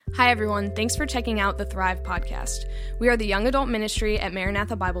Hi, everyone. Thanks for checking out the Thrive podcast. We are the young adult ministry at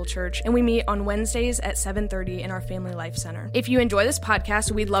Maranatha Bible Church, and we meet on Wednesdays at 7:30 in our Family Life Center. If you enjoy this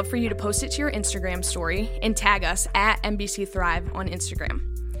podcast, we'd love for you to post it to your Instagram story and tag us at MBC Thrive on Instagram.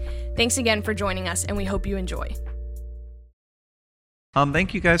 Thanks again for joining us, and we hope you enjoy.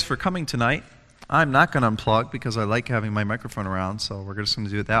 Thank you guys for coming tonight. I'm not going to unplug because I like having my microphone around, so we're just going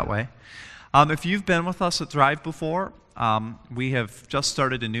to do it that way. If you've been with us at Thrive before, we have just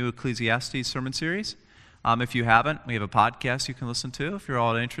started a new Ecclesiastes sermon series. If you haven't, we have a podcast you can listen to if you're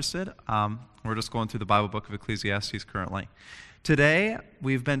all interested. We're just going through the Bible book of Ecclesiastes currently. Today,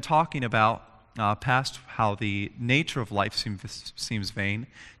 we've been talking about past how the nature of life seems vain.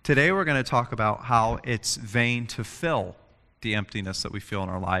 Today, we're going to talk about how it's vain to fill the emptiness that we feel in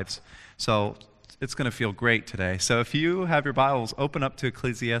our lives. So it's going to feel great today. So if you have your Bibles, open up to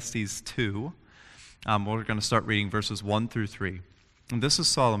Ecclesiastes 2. We're going to start reading verses 1 through 3. And this is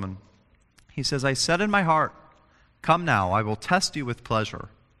Solomon. He says, I said in my heart, come now, I will test you with pleasure.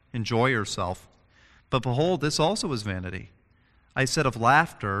 Enjoy yourself. But behold, this also is vanity. I said of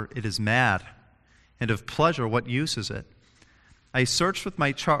laughter, it is mad. And of pleasure, what use is it? I searched with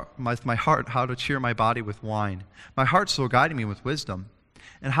my heart how to cheer my body with wine. My heart still guiding me with wisdom.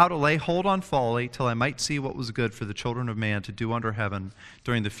 And how to lay hold on folly till I might see what was good for the children of man to do under heaven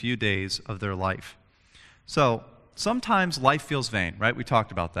during the few days of their life. So sometimes life feels vain, right? We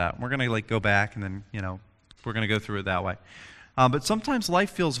talked about that. We're going to go back and then, we're going to go through it that way. But sometimes life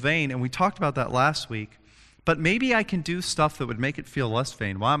feels vain, and we talked about that last week. But maybe I can do stuff that would make it feel less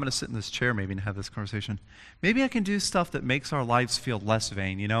vain. Well, I'm going to sit in this chair maybe and have this conversation. Maybe I can do stuff that makes our lives feel less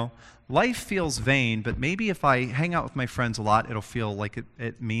vain, Life feels vain, but maybe if I hang out with my friends a lot, it'll feel like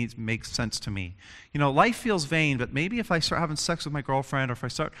it makes sense to me. Life feels vain, but maybe if I start having sex with my girlfriend, or if I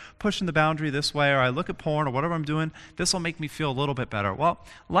start pushing the boundary this way, or I look at porn, or whatever I'm doing, this will make me feel a little bit better. Well,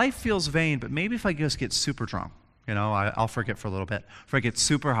 life feels vain, but maybe if I just get super drunk, I'll forget for a little bit. If I get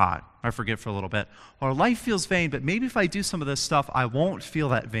super hot, I forget for a little bit. Or life feels vain, but maybe if I do some of this stuff, I won't feel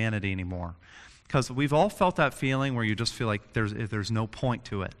that vanity anymore. Because we've all felt that feeling where you just feel like there's no point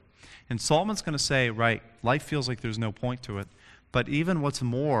to it. And Solomon's going to say, right, life feels like there's no point to it. But even what's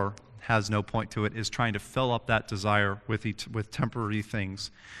more has no point to it is trying to fill up that desire with temporary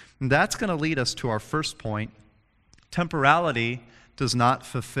things. And that's going to lead us to our first point. Temporality does not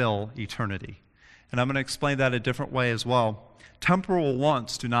fulfill eternity. And I'm going to explain that a different way as well. Temporal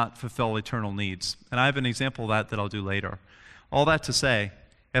wants do not fulfill eternal needs. And I have an example of that I'll do later. All that to say,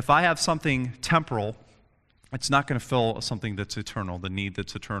 if I have something temporal, it's not going to fill something that's eternal, the need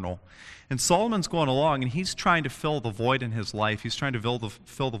that's eternal. And Solomon's going along, and he's trying to fill the void in his life. He's trying to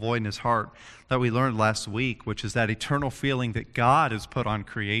fill the void in his heart that we learned last week, which is that eternal feeling that God has put on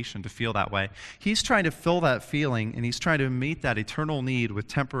creation to feel that way. He's trying to fill that feeling, and he's trying to meet that eternal need with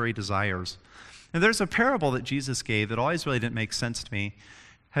temporary desires. And there's a parable that Jesus gave that always really didn't make sense to me.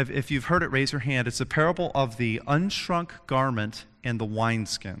 If you've heard it, raise your hand. It's a parable of the unshrunk garment and the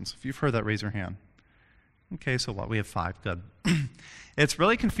wineskins. If you've heard that, raise your hand. Okay, so what? We have 5. Good. It's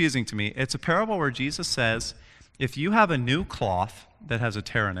really confusing to me. It's a parable where Jesus says, if you have a new cloth that has a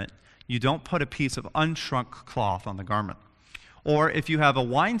tear in it, you don't put a piece of unshrunk cloth on the garment. Or if you have a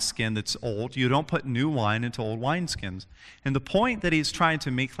wineskin that's old, you don't put new wine into old wineskins. And the point that he's trying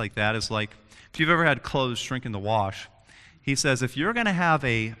to make like that is like, if you've ever had clothes shrink in the wash, he says if you're going to have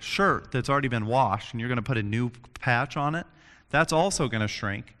a shirt that's already been washed and you're going to put a new patch on it, that's also going to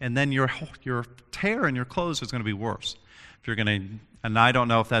shrink, and then your tear in your clothes is going to be worse. If you're going to, and I don't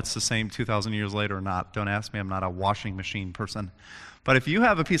know if that's the same 2,000 years later or not. Don't ask me. I'm not a washing machine person. But if you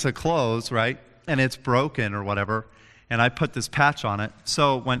have a piece of clothes, right, and it's broken or whatever, and I put this patch on it,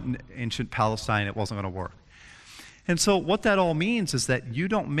 so when ancient Palestine, it wasn't going to work. And so what that all means is that you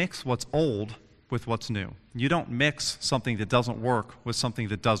don't mix what's old with what's new. You don't mix something that doesn't work with something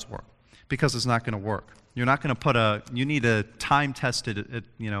that does work, because it's not going to work. You're not going to you need a time-tested,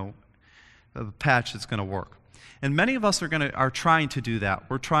 a patch that's going to work. And many of us are trying to do that.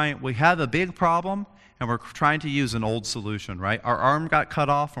 We have a big problem, and we're trying to use an old solution, right? Our arm got cut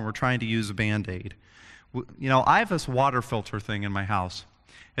off, and we're trying to use a Band-Aid. I have this water filter thing in my house.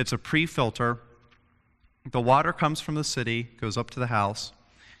 It's a pre-filter. The water comes from the city, goes up to the house,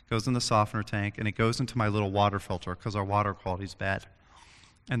 goes in the softener tank, and it goes into my little water filter because our water quality is bad.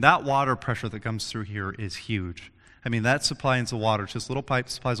 And that water pressure that comes through here is huge. I mean, that supplies the water. It's just a little pipe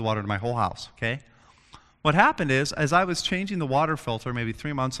supplies the water to my whole house, okay? What happened is, as I was changing the water filter maybe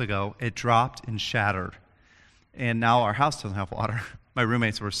 3 months ago, it dropped and shattered. And now our house doesn't have water. My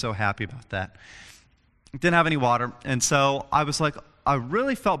roommates were so happy about that. Didn't have any water. And so I was like, I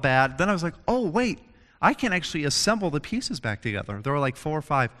really felt bad. Then I was like, oh, wait, I can actually assemble the pieces back together. There were like 4 or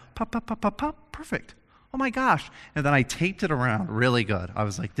 5, pop, pop, pop, pop, pop, perfect. Oh my gosh. And then I taped it around really good. I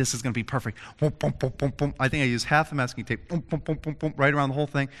was like, this is going to be perfect. Boom, boom, boom, boom, boom. I think I used half the masking tape, boom, boom, boom, boom, boom, right around the whole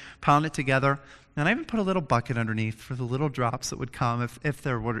thing, pound it together. And I even put a little bucket underneath for the little drops that would come if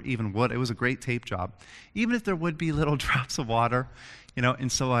there were even would. It was a great tape job. Even if there would be little drops of water,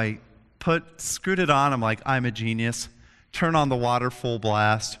 and so I screwed it on. I'm like, I'm a genius. Turn on the water full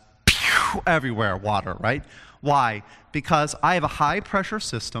blast. Pew, everywhere, water, right? Why? Because I have a high pressure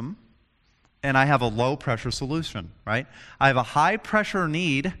system and I have a low pressure solution, right? I have a high pressure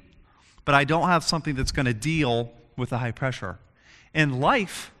need, but I don't have something that's going to deal with the high pressure. And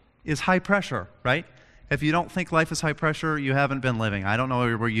life is high pressure, right? If you don't think life is high pressure, you haven't been living. I don't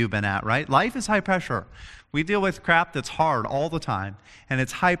know where you've been at, right? Life is high pressure. We deal with crap that's hard all the time, and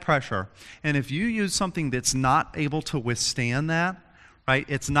it's high pressure. And if you use something that's not able to withstand that, right,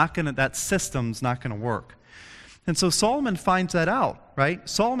 that system's not going to work. And so Solomon finds that out, right?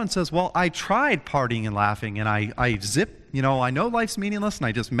 Solomon says, well, I tried partying and laughing, and I zip, I know life's meaningless, and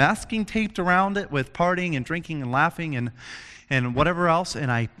I just masking taped around it with partying and drinking and laughing and whatever else, and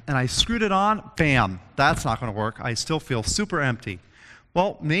I screwed it on, bam, that's not going to work. I still feel super empty.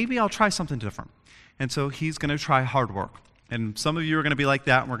 Well, maybe I'll try something different. And so he's going to try hard work. And some of you are going to be like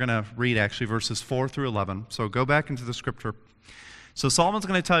that, and we're going to read actually verses 4 through 11. So go back into the scripture. So Solomon's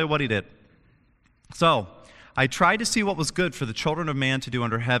going to tell you what he did. So I tried to see what was good for the children of man to do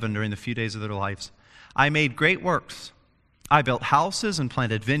under heaven during the few days of their lives. I made great works. I built houses and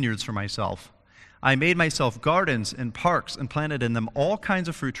planted vineyards for myself. I made myself gardens and parks and planted in them all kinds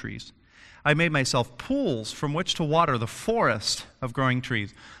of fruit trees. I made myself pools from which to water the forest of growing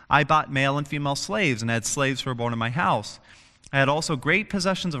trees. I bought male and female slaves and had slaves who were born in my house. I had also great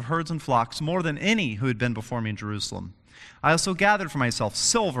possessions of herds and flocks, more than any who had been before me in Jerusalem. I also gathered for myself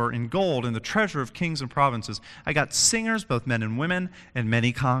silver and gold and the treasure of kings and provinces. I got singers, both men and women, and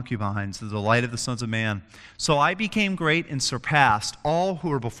many concubines, the delight of the sons of man. So I became great and surpassed all who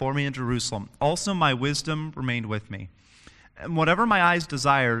were before me in Jerusalem. Also my wisdom remained with me. And whatever my eyes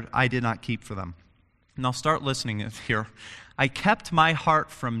desired, I did not keep for them. Now start listening here. I kept my heart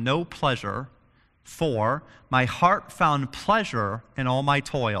from no pleasure, for my heart found pleasure in all my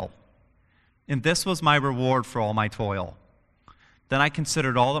toil. And this was my reward for all my toil. Then I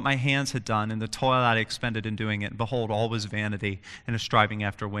considered all that my hands had done and the toil that I expended in doing it. And behold, all was vanity and a striving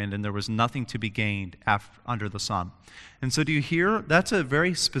after wind, and there was nothing to be gained under the sun. And so do you hear? That's a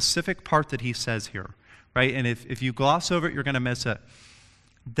very specific part that he says here, right? And if you gloss over it, you're going to miss it.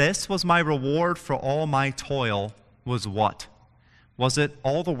 This was my reward for all my toil was what? Was it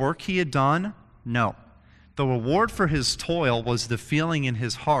all the work he had done? No. The reward for his toil was the feeling in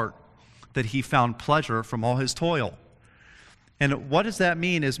his heart that he found pleasure from all his toil. And what does that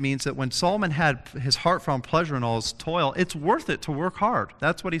mean? It means that when Solomon had his heart found pleasure in all his toil, it's worth it to work hard.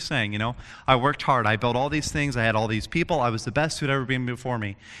 That's what he's saying, I worked hard. I built all these things. I had all these people. I was the best who'd ever been before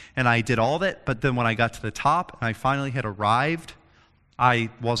me. And I did all that, but then when I got to the top and I finally had arrived,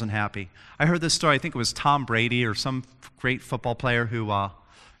 I wasn't happy. I heard this story, I think it was Tom Brady or some great football player who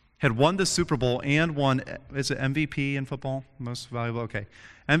had won the Super Bowl and won, is it MVP in football? Most valuable? Okay.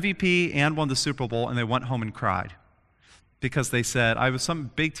 MVP and won the Super Bowl, and they went home and cried. Because they said, I was some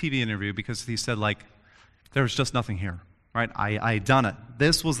big TV interview because he said, there was just nothing here, right? I had done it.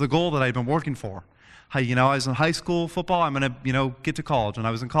 This was the goal that I'd been working for. I was in high school football, I'm going to, get to college. And I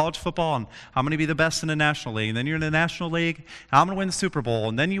was in college football, and I'm going to be the best in the National League. And then you're in the National League, and I'm going to win the Super Bowl.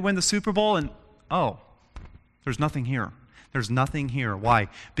 And then you win the Super Bowl, and there's nothing here. There's nothing here. Why?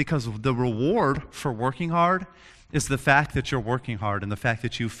 Because the reward for working hard is the fact that you're working hard and the fact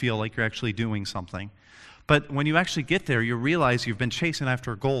that you feel like you're actually doing something. But when you actually get there, you realize you've been chasing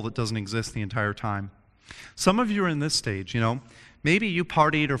after a goal that doesn't exist the entire time. Some of you are in this stage, Maybe you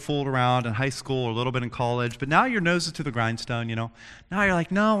partied or fooled around in high school or a little bit in college, but now your nose is to the grindstone, Now you're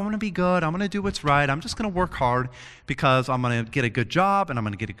like, no, I'm going to be good. I'm going to do what's right. I'm just going to work hard because I'm going to get a good job and I'm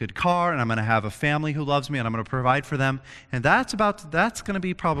going to get a good car and I'm going to have a family who loves me and I'm going to provide for them. And that's going to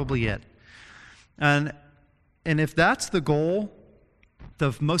be probably it. And if that's the goal,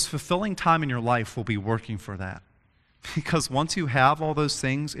 the most fulfilling time in your life will be working for that. Because once you have all those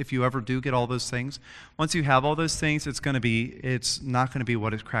things, if you ever do get all those things, once you have all those things, it's not going to be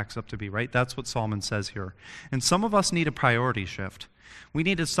what it cracks up to be, right? That's what Solomon says here. And some of us need a priority shift. We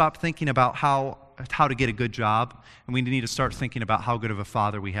need to stop thinking about how to get a good job, and we need to start thinking about how good of a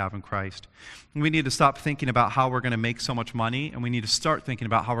Father we have in Christ. And we need to stop thinking about how we're going to make so much money, and we need to start thinking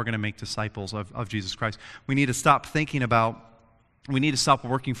about how we're going to make disciples of Jesus Christ. We need to stop thinking about We need to stop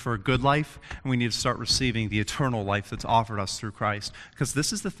working for a good life, and we need to start receiving the eternal life that's offered us through Christ. Because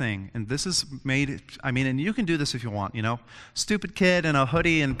this is the thing, and this is made, and you can do this if you want, Stupid kid in a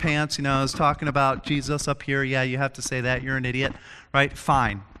hoodie and pants, is talking about Jesus up here. Yeah, you have to say that. You're an idiot, right?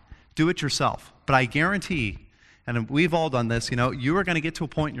 Fine. Do it yourself. But I guarantee, and we've all done this, you are going to get to a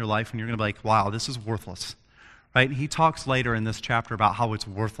point in your life when you're going to be like, wow, this is worthless. Right? He talks later in this chapter about how it's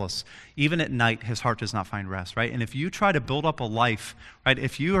worthless. Even at night, his heart does not find rest, right? And if you try to build up a life, right,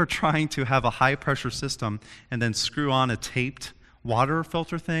 if you are trying to have a high-pressure system and then screw on a taped water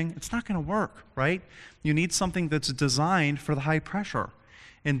filter thing, it's not going to work, right? You need something that's designed for the high pressure.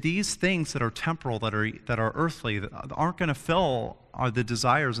 And these things that are temporal, that are earthly, that aren't going to fill the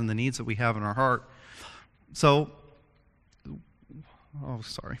desires and the needs that we have in our heart. So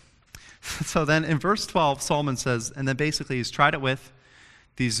then in verse 12, Solomon says, and then basically he's tried it with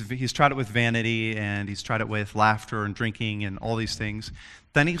vanity, and he's tried it with laughter and drinking and all these things.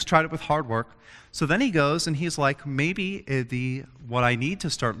 Then he's tried it with hard work. So then he goes and he's like, maybe what I need to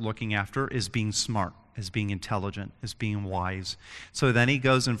start looking after is being smart, is being intelligent, is being wise. So then he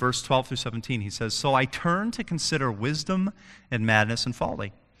goes in verse 12 through 17, he says, so I turn to consider wisdom and madness and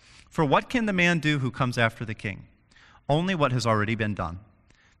folly. For what can the man do who comes after the king? Only what has already been done.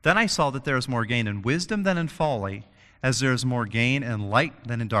 Then I saw that there is more gain in wisdom than in folly, as there is more gain in light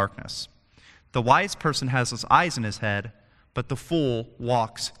than in darkness. The wise person has his eyes in his head, but the fool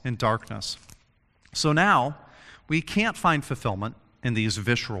walks in darkness. So now, we can't find fulfillment in these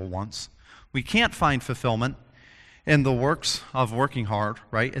visceral ones. We can't find fulfillment in the works of working hard,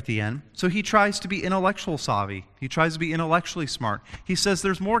 right, at the end. So he tries to be intellectual savvy. He tries to be intellectually smart. He says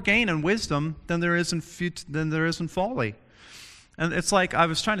there's more gain in wisdom than there is in folly. And it's like, I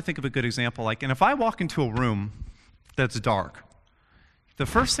was trying to think of a good example, and if I walk into a room that's dark, the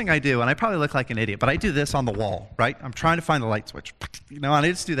first thing I do, and I probably look like an idiot, but I do this on the wall, right? I'm trying to find the light switch, and I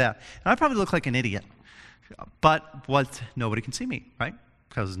just do that. And I probably look like an idiot. But nobody can see me, right?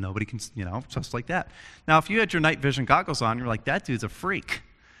 Because nobody can, just like that. Now, if you had your night vision goggles on, you're like, that dude's a freak,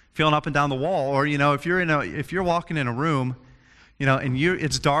 feeling up and down the wall. Or, if you're walking in a room, and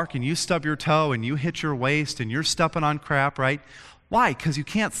it's dark, and you stub your toe, and you hit your waist, and you're stepping on crap, right? Why? Because you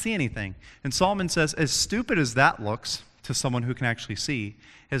can't see anything. And Solomon says, as stupid as that looks to someone who can actually see,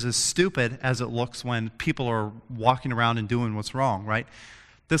 is as stupid as it looks when people are walking around and doing what's wrong, right?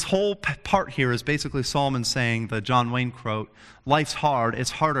 This whole part here is basically Solomon saying the John Wayne quote, life's hard,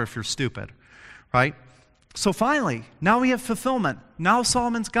 it's harder if you're stupid, right? So finally, now we have fulfillment. Now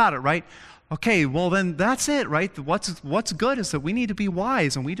Solomon's got it, right? Okay, well then that's it, right? What's good is that we need to be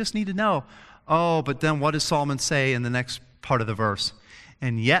wise, and we just need to know. Oh, but then what does Solomon say in the next part of the verse?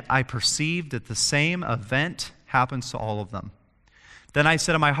 And yet I perceived that the same event happens to all of them. Then I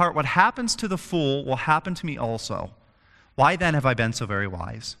said in my heart, what happens to the fool will happen to me also. Why then have I been so very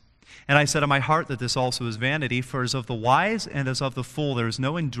wise? And I said in my heart that this also is vanity, for as of the wise and as of the fool there is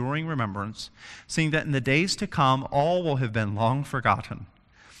no enduring remembrance, seeing that in the days to come all will have been long forgotten.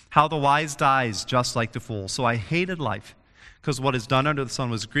 How the wise dies just like the fool. So I hated life, because what is done under the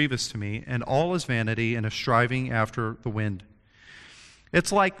sun was grievous to me, and all is vanity and a striving after the wind.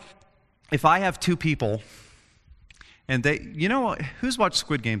 It's like if I have two people, and who's watched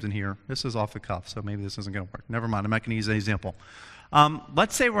Squid Games in here? This is off the cuff, so maybe this isn't going to work. Never mind, I'm not going to use an example.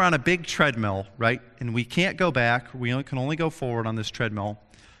 Let's say we're on a big treadmill, right? And we can't go back. We can only go forward on this treadmill,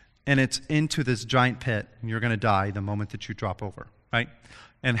 and it's into this giant pit, and you're going to die the moment that you drop over, right?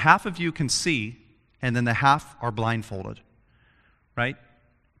 And half of you can see, and then the half are blindfolded. Right?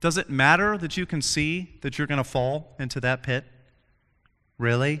 Does it matter that you can see that you're going to fall into that pit?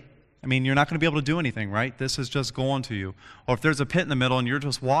 Really? You're not going to be able to do anything, right? This is just going to you. Or if there's a pit in the middle and you're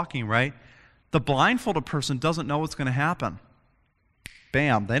just walking, right? The blindfolded person doesn't know what's going to happen.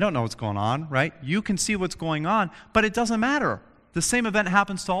 Bam, they don't know what's going on, right? You can see what's going on, but it doesn't matter. The same event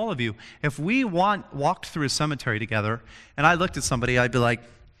happens to all of you. If we walked through a cemetery together, and I looked at somebody, I'd be like,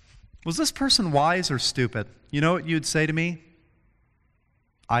 was this person wise or stupid? You know what you'd say to me?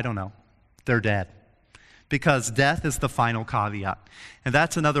 I don't know. They're dead. Because death is the final caveat. And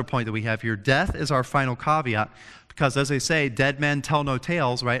that's another point that we have here. Death is our final caveat. Because as they say, dead men tell no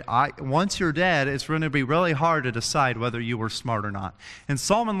tales, right? Once you're dead, it's going to be really hard to decide whether you were smart or not. And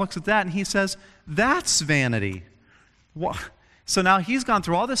Solomon looks at that and he says, that's vanity. So now he's gone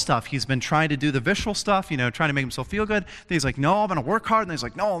through all this stuff. He's been trying to do the visual stuff, trying to make himself feel good. Then he's like, no, I'm going to work hard. And he's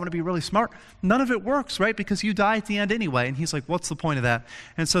like, no, I'm going to be really smart. None of it works, right? Because you die at the end anyway. And he's like, what's the point of that?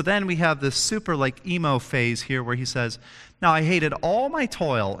 And so then we have this super emo phase here where he says, now I hated all my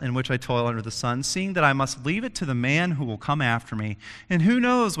toil in which I toil under the sun, seeing that I must leave it to the man who will come after me. And who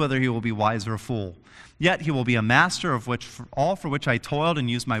knows whether he will be wise or a fool. Yet he will be a master of all for which I toiled and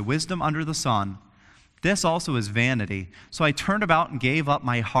used my wisdom under the sun. This also is vanity. So I turned about and gave up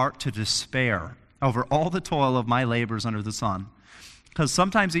my heart to despair over all the toil of my labors under the sun. Because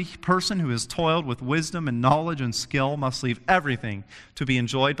sometimes a person who has toiled with wisdom and knowledge and skill must leave everything to be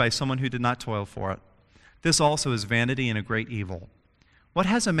enjoyed by someone who did not toil for it. This also is vanity and a great evil. What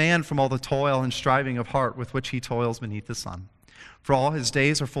has a man from all the toil and striving of heart with which he toils beneath the sun? For all his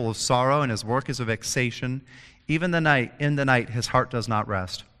days are full of sorrow, and his work is a vexation. Even in the night his heart does not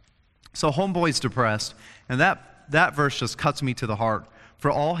rest. So homeboy's depressed, and that verse just cuts me to the heart. For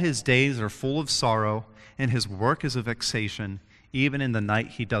all his days are full of sorrow, and his work is a vexation. Even in the night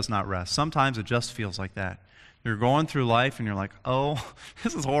he does not rest. Sometimes it just feels like that. You're going through life, and you're like, oh,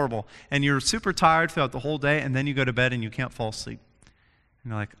 this is horrible. And you're super tired throughout the whole day, and then you go to bed, and you can't fall asleep.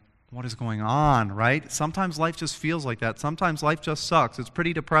 And you're like, what is going on, right? Sometimes life just feels like that. Sometimes life just sucks. It's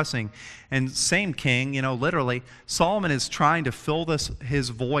pretty depressing. And same king, literally, Solomon is trying to fill his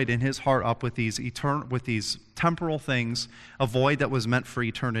void in his heart up with these temporal things, a void that was meant for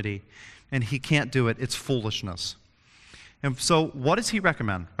eternity. And he can't do it. It's foolishness. And so what does he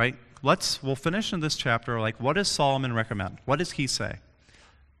recommend, right? We'll finish in this chapter, what does Solomon recommend? What does he say?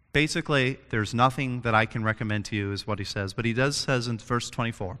 Basically, there's nothing that I can recommend to you is what he says. But he says in verse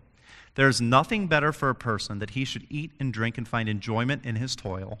 24, there's nothing better for a person that he should eat and drink and find enjoyment in his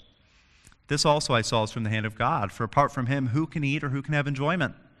toil. This also I saw is from the hand of God. For apart from him, who can eat or who can have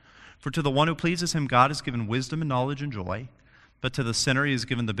enjoyment? For to the one who pleases him, God has given wisdom and knowledge and joy. But to the sinner he has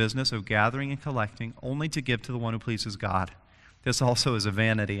given the business of gathering and collecting, only to give to the one who pleases God. This also is a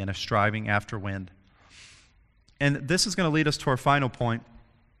vanity and a striving after wind. And this is going to lead us to our final point.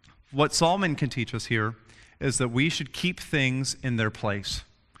 What Solomon can teach us here is that we should keep things in their place.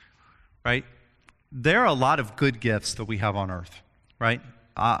 Right? There are a lot of good gifts that we have on earth, right?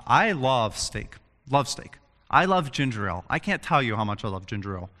 I love steak. Love steak. I love ginger ale. I can't tell you how much I love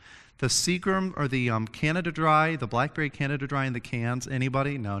ginger ale. The Seagram or the Canada Dry, the Blackberry Canada Dry in the cans,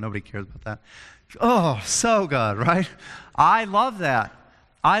 anybody? No, nobody cares about that. Oh, so good, right? I love that.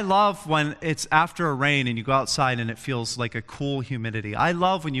 I love when it's after a rain and you go outside and it feels like a cool humidity. I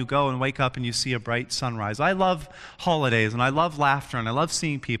love when you go and wake up and you see a bright sunrise. I love holidays and I love laughter and I love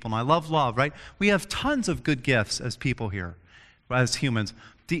seeing people and I love love, right? We have tons of good gifts as people here, as humans.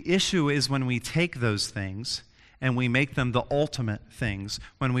 The issue is when we take those things and we make them the ultimate things.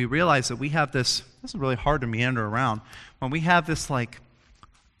 When we realize that we have this is really hard to meander around, when we have this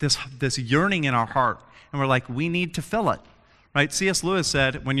yearning in our heart and we're like, we need to fill it. Right? C.S. Lewis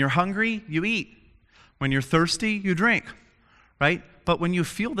said, when you're hungry, you eat. When you're thirsty, you drink. Right? But when you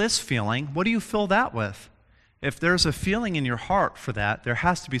feel this feeling, what do you fill that with? If there's a feeling in your heart for that, there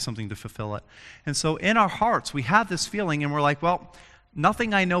has to be something to fulfill it. And so in our hearts, we have this feeling and we're like, well,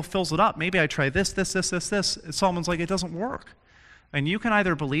 nothing I know fills it up. Maybe I try this. And Solomon's like, it doesn't work. And you can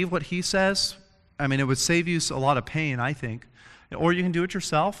either believe what he says. It would save you a lot of pain, I think. Or you can do it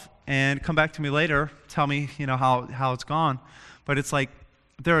yourself and come back to me later, tell me, how it's gone. But it's like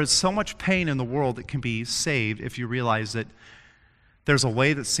there is so much pain in the world that can be saved if you realize that there's a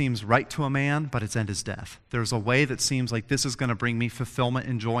way that seems right to a man, but its end is death. There's a way that seems like this is going to bring me fulfillment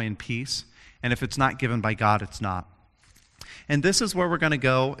and joy and peace. And if it's not given by God, it's not. And this is where we're going to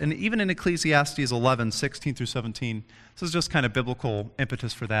go. And even in Ecclesiastes 11, 16 through 17, this is just kind of biblical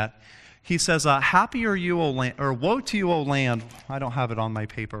impetus for that. He says, happy are you, O land, or woe to you, O land. I don't have it on my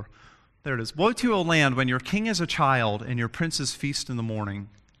paper. There it is. Woe to you, O land, when your king is a child and your princes feast in the morning.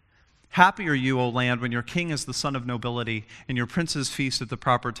 Happy are you, O land, when your king is the son of nobility and your princes feast at the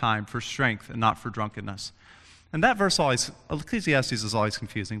proper time for strength and not for drunkenness. And that verse Ecclesiastes is always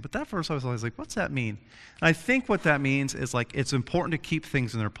confusing, but that verse I was always like, what's that mean? And I think what that means is it's important to keep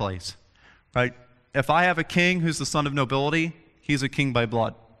things in their place, right? If I have a king who's the son of nobility, he's a king by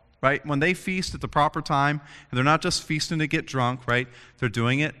blood. Right? When they feast at the proper time, and they're not just feasting to get drunk, right? They're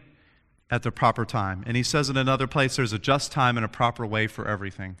doing it at the proper time. And he says in another place, there's a just time and a proper way for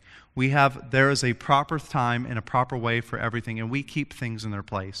everything. There is a proper time and a proper way for everything, and we keep things in their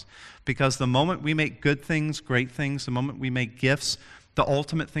place. Because the moment we make good things, great things, the moment we make gifts, the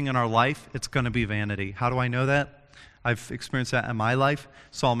ultimate thing in our life, it's going to be vanity. How do I know that? I've experienced that in my life.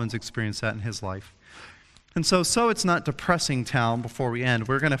 Solomon's experienced that in his life. And so it's not depressing town before we end.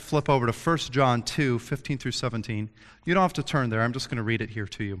 We're going to flip over to 1 John 2, 15 through 17. You don't have to turn there. I'm just going to read it here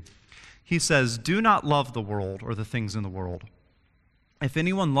to you. He says, "Do not love the world or the things in the world. If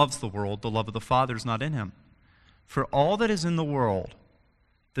anyone loves the world, the love of the Father is not in him. For all that is in the world,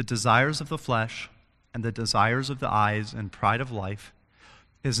 the desires of the flesh and the desires of the eyes and pride of life,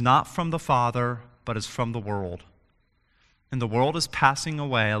 is not from the Father, but is from the world. And the world is passing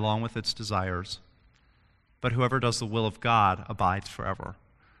away along with its desires. But whoever does the will of God abides forever."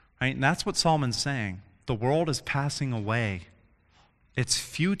 Right? And that's what Solomon's saying. The world is passing away. It's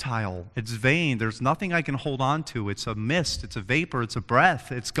futile. It's vain. There's nothing I can hold on to. It's a mist. It's a vapor. It's a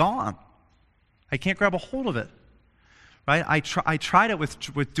breath. It's gone. I can't grab a hold of it. Right? I tried it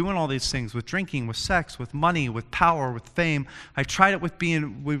with doing all these things, with drinking, with sex, with money, with power, with fame. I tried it with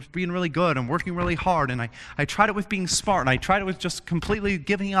being really good and working really hard. And I tried it with being smart. And I tried it with just completely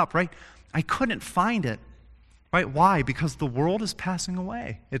giving up. Right? I couldn't find it. Right? Why? Because the world is passing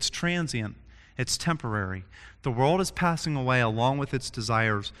away. It's transient. It's temporary. The world is passing away along with its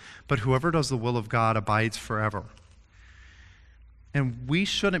desires, but whoever does the will of God abides forever. And we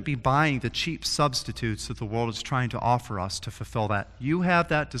shouldn't be buying the cheap substitutes that the world is trying to offer us to fulfill that. You have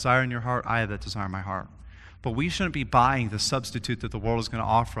that desire in your heart, I have that desire in my heart. But we shouldn't be buying the substitute that the world is going to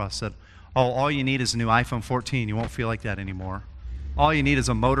offer us that, all you need is a new iPhone 14, you won't feel like that anymore. All you need is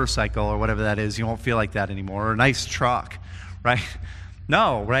a motorcycle or whatever that is, you won't feel like that anymore, or a nice truck, right?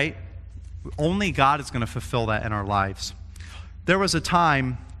 No, right? Only God is going to fulfill that in our lives. There was a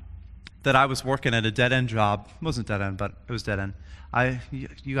time that I was working at a dead-end job. It wasn't dead-end, but it was dead-end.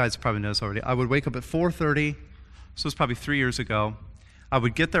 You guys probably know this already. I would wake up at 4:30. This was probably 3 years ago. I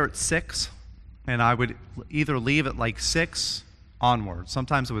would get there at 6, and I would either leave at like 6 onward.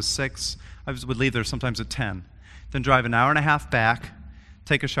 Sometimes it was 6. I would leave there sometimes at 10. Then drive an hour and a half back,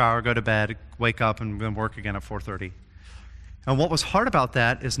 take a shower, go to bed, wake up, and then work again at 4:30. And what was hard about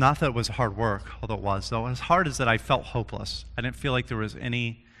that is not that it was hard work, although it was. Though what was hard is that I felt hopeless. I didn't feel like there was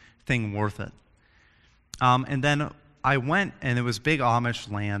anything worth it. And then I went, and it was big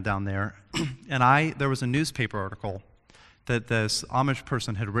Amish land down there, and there was a newspaper article that this Amish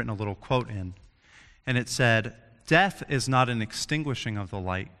person had written a little quote in, and it said, "Death is not an extinguishing of the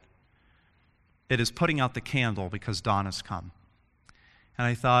light. It is putting out the candle because dawn has come." And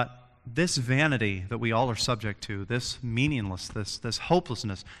I thought, this vanity that we all are subject to, this meaninglessness, this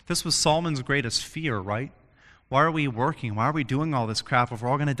hopelessness, this was Solomon's greatest fear, right? Why are we working? Why are we doing all this crap if we're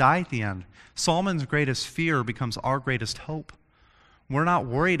all going to die at the end? Solomon's greatest fear becomes our greatest hope. We're not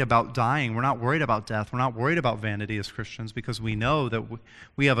worried about dying. We're not worried about death. We're not worried about vanity as Christians because we know that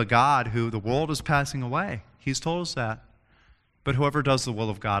we have a God who the world is passing away. He's told us that. But whoever does the will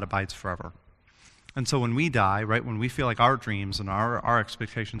of God abides forever. And so when we die, right, when we feel like our dreams and our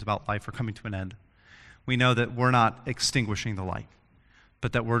expectations about life are coming to an end, we know that we're not extinguishing the light,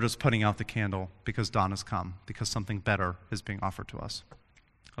 but that we're just putting out the candle because dawn has come, because something better is being offered to us.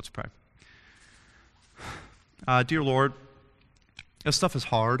 Let's pray. Dear Lord, this stuff is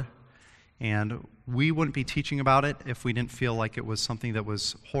hard, and we wouldn't be teaching about it if we didn't feel like it was something that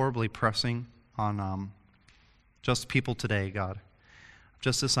was horribly pressing on just people today, God.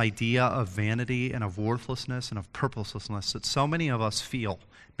 Just this idea of vanity and of worthlessness and of purposelessness that so many of us feel.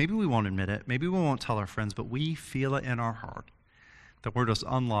 Maybe we won't admit it. Maybe we won't tell our friends, but we feel it in our heart. That we're just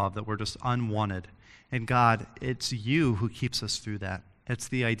unloved, that we're just unwanted. And God, it's you who keeps us through that. It's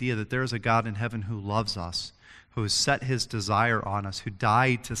the idea that there is a God in heaven who loves us, who has set his desire on us, who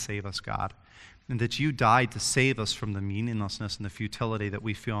died to save us, God. And that you died to save us from the meaninglessness and the futility that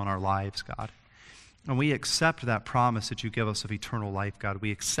we feel in our lives, God. And we accept that promise that you give us of eternal life, God.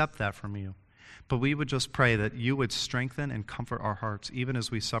 We accept that from you. But we would just pray that you would strengthen and comfort our hearts, even as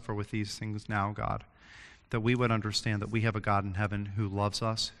we suffer with these things now, God. That we would understand that we have a God in heaven who loves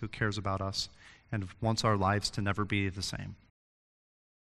us, who cares about us, and wants our lives to never be the same.